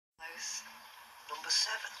this? Number 7.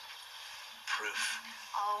 Proof.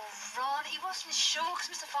 Oh, Ron, he wasn't sure because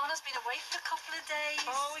Mr. Farham's been away for a couple of days.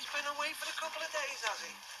 Oh, he's been away for a couple of days, has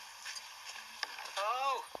he?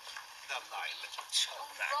 Oh, the lying little chump.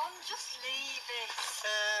 Ron, just leave it.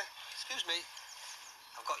 Excuse me.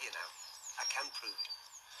 I've got you now. I can prove it.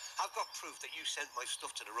 I've got proof that you sent my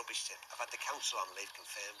stuff to the rubbish tip. I've had the council on and they've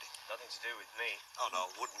confirmed it. Nothing to do with me. Oh, no,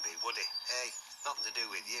 it wouldn't be, would it? Hey, nothing to do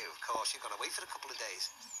with you, of course. You've gone away for a couple of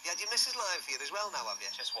days. You had your missus lying for you as well now, have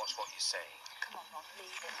you? Just watch what you say. Come on, Ron,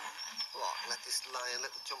 leave it. What, let this lying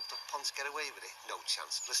little jumped-up ponce get away with it? No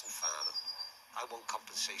chance. Listen, Farham, I want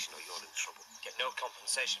compensation or you're in trouble. Get no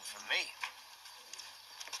compensation from me.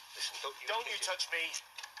 Listen, Don't you touch me.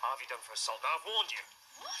 What have you done for assault? Now, I've warned you.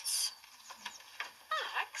 What?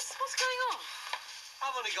 Max, what's going on?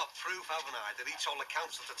 I've only got proof, haven't I, that he told the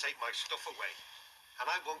council to take my stuff away. And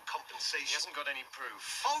I want compensation. He hasn't got any proof.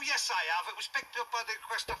 Oh, yes, I have. It was picked up by the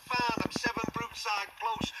request of Farham, 7 Brookside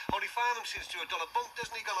Close. Only Farham seems to have done a bunk,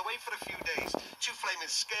 doesn't he? Gone away for a few days. Too flaming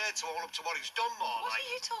scared to own up to what he's done, more What like.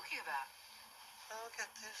 are you talking about? Oh, get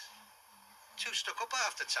this. Too stuck up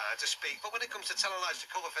half the time to speak, but when it comes to telling lies to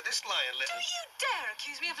cover for this lying little... Do you dare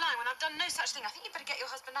accuse me of lying when I've done no such thing? I think you'd better get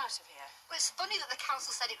your husband out of here. Well, it's funny that the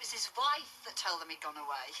council said it was his wife that told them he'd gone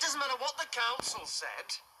away. It doesn't matter what the council said.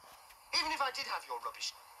 Even if I did have your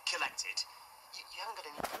rubbish collected, you haven't got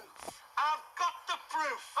any proof. I've got the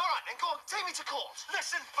proof! All right, then go on, take me to court.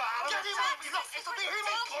 Listen, Farham... Get him out! Look, it'll be him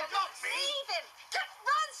in court, not me! Leave him!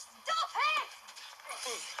 Run! Stop it!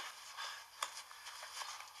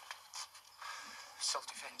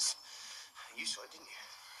 Self-defense. You saw it, didn't you?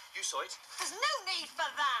 You saw it. There's no need for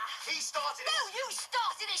that! He started it. No, you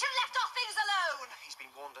started it! You should have left our things alone! He's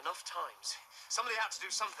been warned enough times. Somebody had to do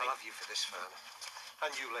something. I'll have you for this, Farham.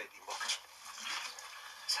 And you, Lady Muck.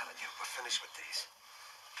 I'm telling you, we're finished with these.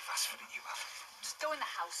 You've asked for it, you have. Just go in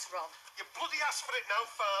the house, Ron. You bloody asked for it now,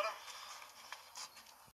 Farham.